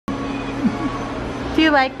Do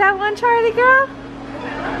you like that one, Charlie girl?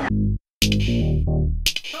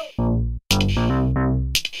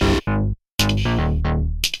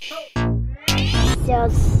 So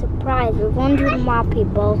surprise, we're going to the mall,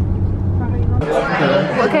 people.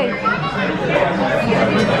 Okay.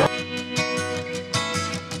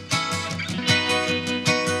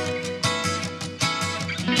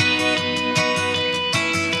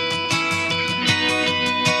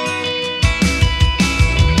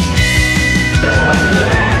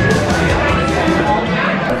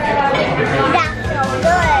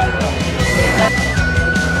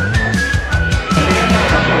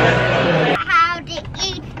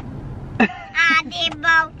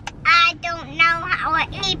 I don't know how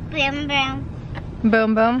to eat, Boom Boom.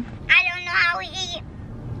 Boom Boom. I don't know how to eat.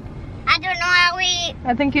 I don't know how to eat.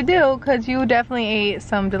 I think you do, because you definitely ate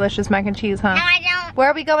some delicious mac and cheese, huh? No, I don't. Where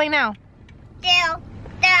are we going now? To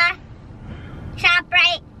the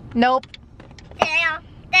ShopRite. Nope. To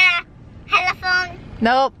the telephone.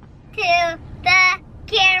 Nope. To the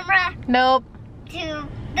camera. Nope. To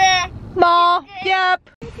the Mall. Yep.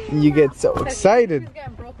 You get so excited. She's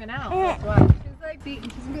getting broken out. That's why. She's like,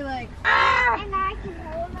 she's gonna be like, ah! And I can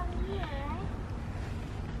hold them here,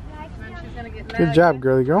 right? And she's gonna get mad. Good job,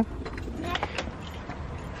 girly girl.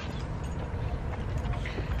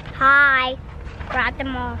 Hi. We're at the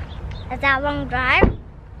mall. Is that long drive,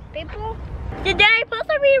 people? Today it's supposed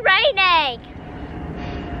to be raining.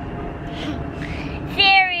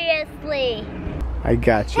 Seriously. I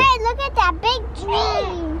got you. Hey, look at that big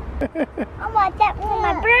tree. I want that for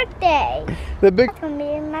my birthday. The big. For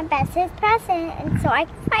me, my bestest present, and so I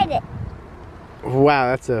can fight it. Wow,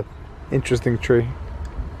 that's a interesting tree.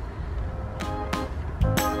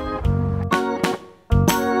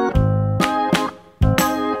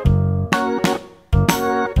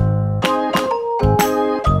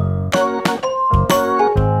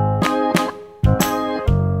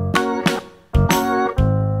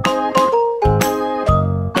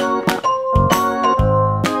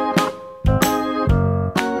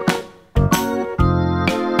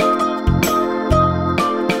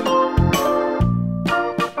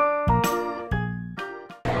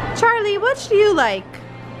 Charlie, which do you like?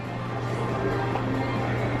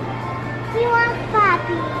 You want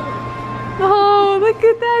Poppy? Oh, look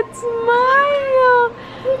at that smile.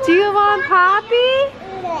 Do you want Poppy?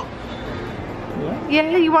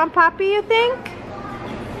 Yeah, you want Poppy, you think?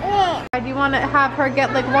 Or do you want to have her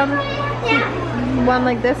get like one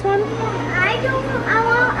like this one? I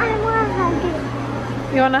want to hug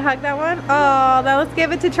it. You want to hug that one? Oh, now let's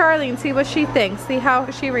give it to Charlie and see what she thinks. See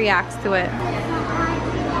how she reacts to it.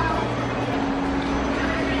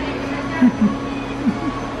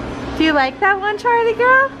 Do you like that one, Charlie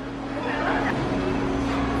girl?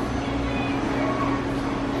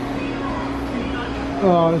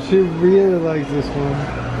 Oh, she really likes this one.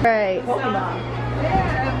 Right. What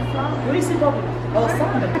do you say, Pokemon? Oh,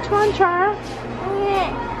 Sonic. Which one, Chara?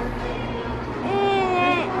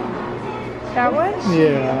 That one?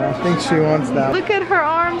 Yeah, I think she wants that. Look at her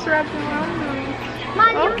arms wrapped around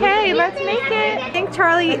her. Okay, let's make it. I think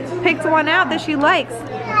Charlie picked one out that she likes.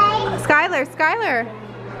 Skylar, Skylar,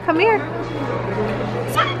 come here.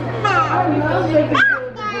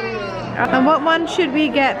 And what one should we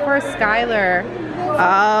get for Skylar?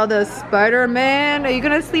 Oh, the Spider-Man. Are you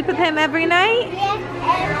gonna sleep with him every night?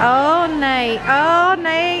 All night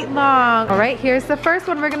long. All right, here's the first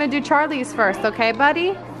one. We're gonna do Charlie's first, okay,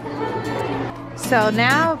 buddy? So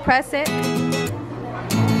now press it.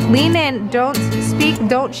 Lean in, don't speak,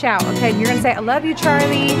 don't shout, okay? You're gonna say, I love you,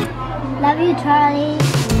 Charlie. Love you, Charlie.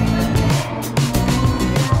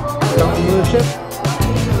 Don't move the ship.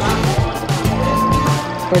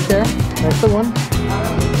 Right there. That's the one.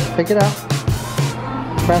 Pick it out.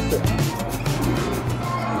 Press it.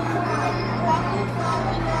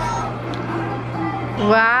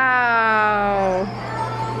 Wow.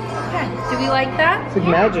 Okay. Do we like that? It's like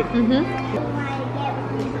magic. Mm-hmm.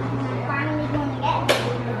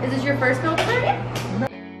 Is this your first milk carton?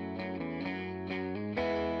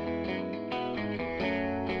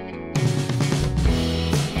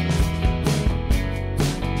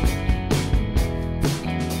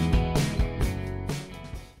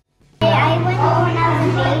 I went when I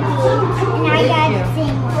was a baby, and I got to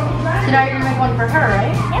sing. So now you're gonna make one for her,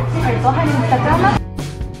 right? Yep. All right, go ahead and set down that.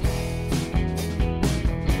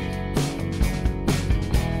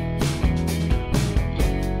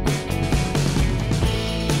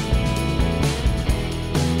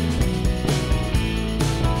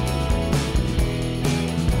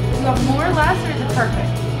 You want more or less, or is it perfect?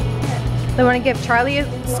 I want to give Charlie a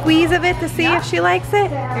squeeze of it to see if she likes it.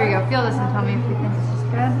 Here you go, feel this and tell me if you think this is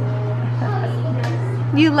good.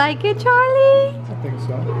 You like it, Charlie? think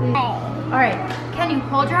so. All right, can you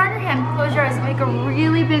hold your heart in your hand, close your eyes, and make a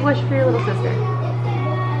really big wish for your little sister?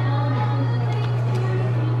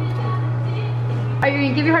 Are you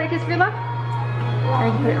gonna give your heart a kiss for your luck? Or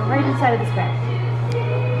you can put it right inside of this bag.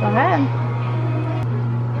 Go ahead.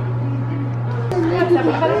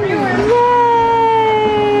 Yay!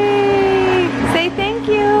 Say thank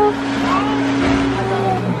you.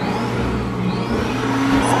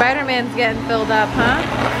 Spider-Man's getting filled up, huh?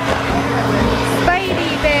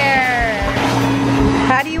 Spidey Bear!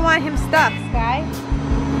 How do you want him stuffed, Sky?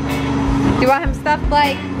 Do you want him stuffed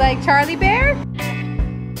like Charlie Bear?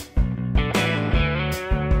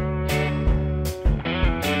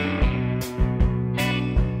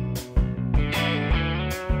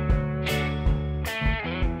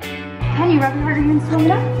 Can you rub your heart on your hand so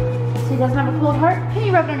he doesn't have a cold heart? Can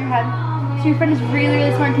you rub it on your head? So your friend is really,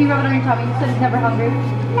 really smart. Can you rub it on your tummy so he's never hungry?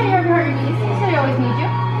 Can you rub your heart on your knees so he always needs you?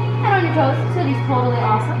 And on your toes so he's totally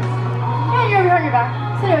awesome. And you rub your heart on your back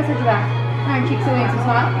so he always has your back. And on your cheeks so he makes you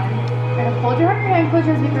smile. And hold your heart in your hand, close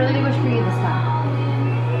your eyes, make a really good wish for you this time.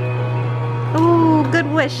 Ooh, good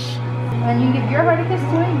wish. And you give your heart a kiss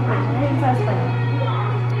too, and you put it right inside his plate.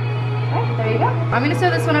 Right, there you go. I'm gonna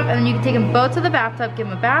sew this one up, and then you can take them both to the bathtub, give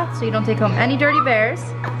them a bath, so you don't take home any dirty bears.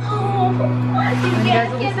 Oh, you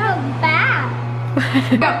guys give them a bath.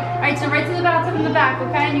 Go. All right, so right to the bathtub in the back,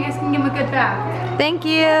 okay? And you guys can give them a good bath. Thank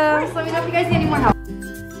you. First, let me know if you guys need any more help.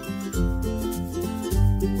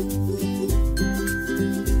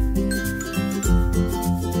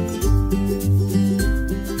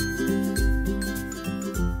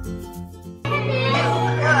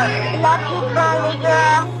 Love you, Barbie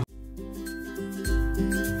girl.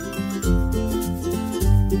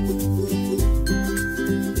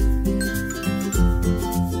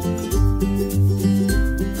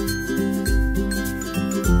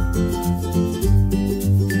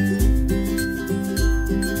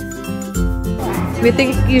 We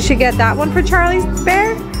think you should get that one for Charlie's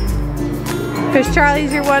Bear? Because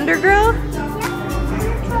Charlie's your Wonder Girl?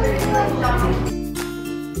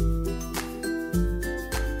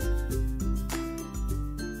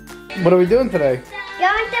 What are we doing today?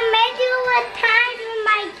 Going to medieval times with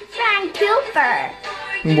my friend Cooper.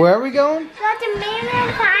 Where are we going? Go to medieval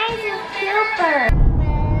times with Cooper.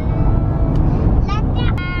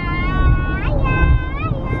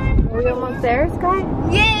 Are we almost there, Sky?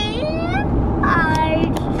 Yeah, I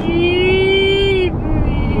see.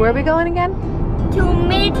 Where are we going again? To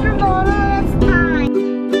medieval times.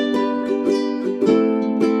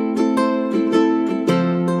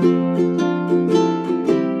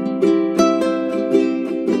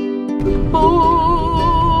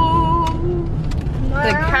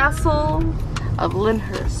 The Castle of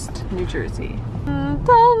Lyndhurst, New Jersey. Dun,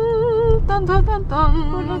 dun, dun, dun,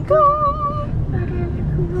 dun.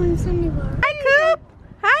 Hi, Coop.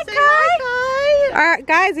 Hi, Kai. All right,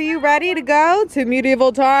 guys, are you ready to go to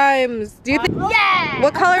medieval times? Do you think? Yeah.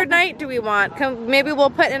 What colored night do we want? Maybe we'll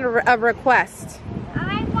put in a request.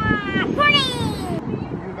 I want green.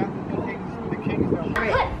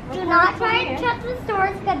 Do not try to touch the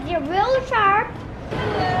stores because they're real sharp.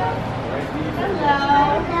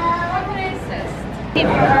 Hello. How can I assist? No.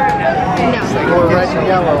 Or red and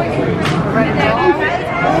yellow.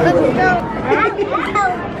 Let's go.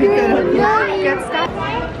 Good stuff.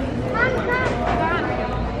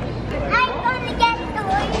 I'm going to get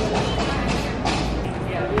toys.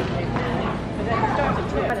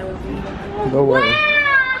 No way.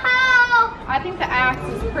 Wow! I think the axe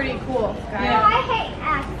is pretty cool, No, guys. I hate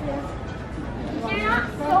axes. They're not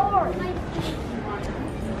swords.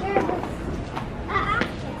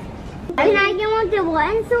 Can I get one to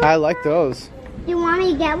one sword? I like those. You want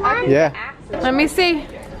me to get one? Yeah. Let me see.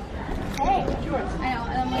 Hey.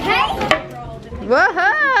 Whoa!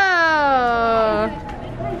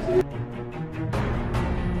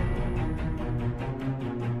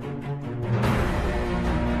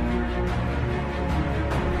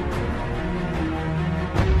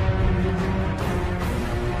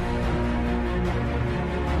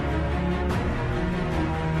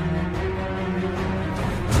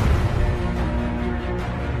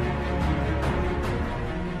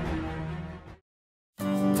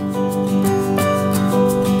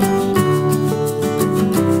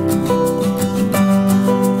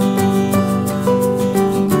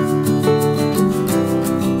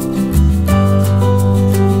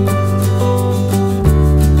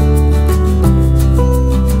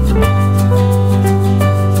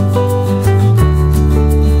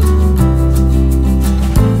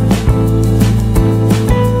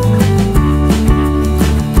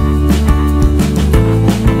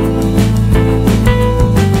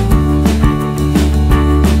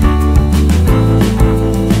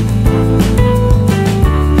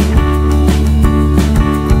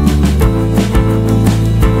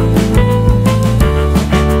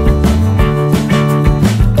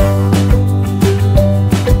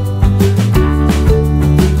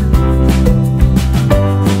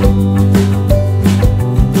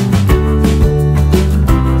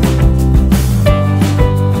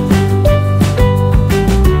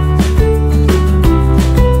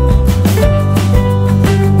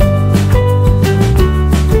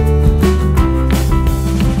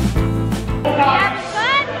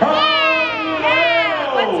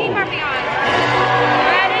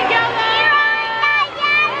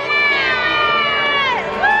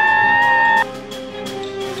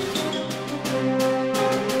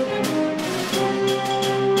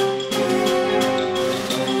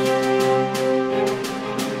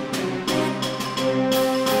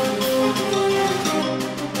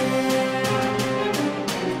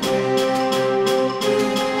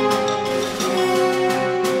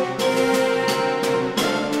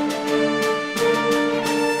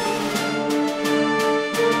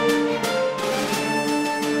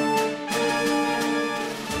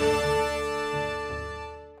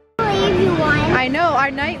 our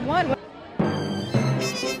night one. So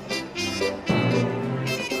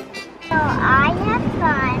I have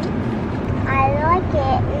fun. I like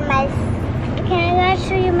it. Can I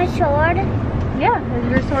show you my sword? Yeah,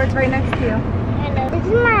 your sword's right next to you. This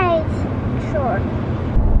is my sword.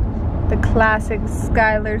 The classic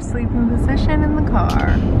Skylar sleeping position in the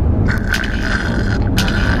car.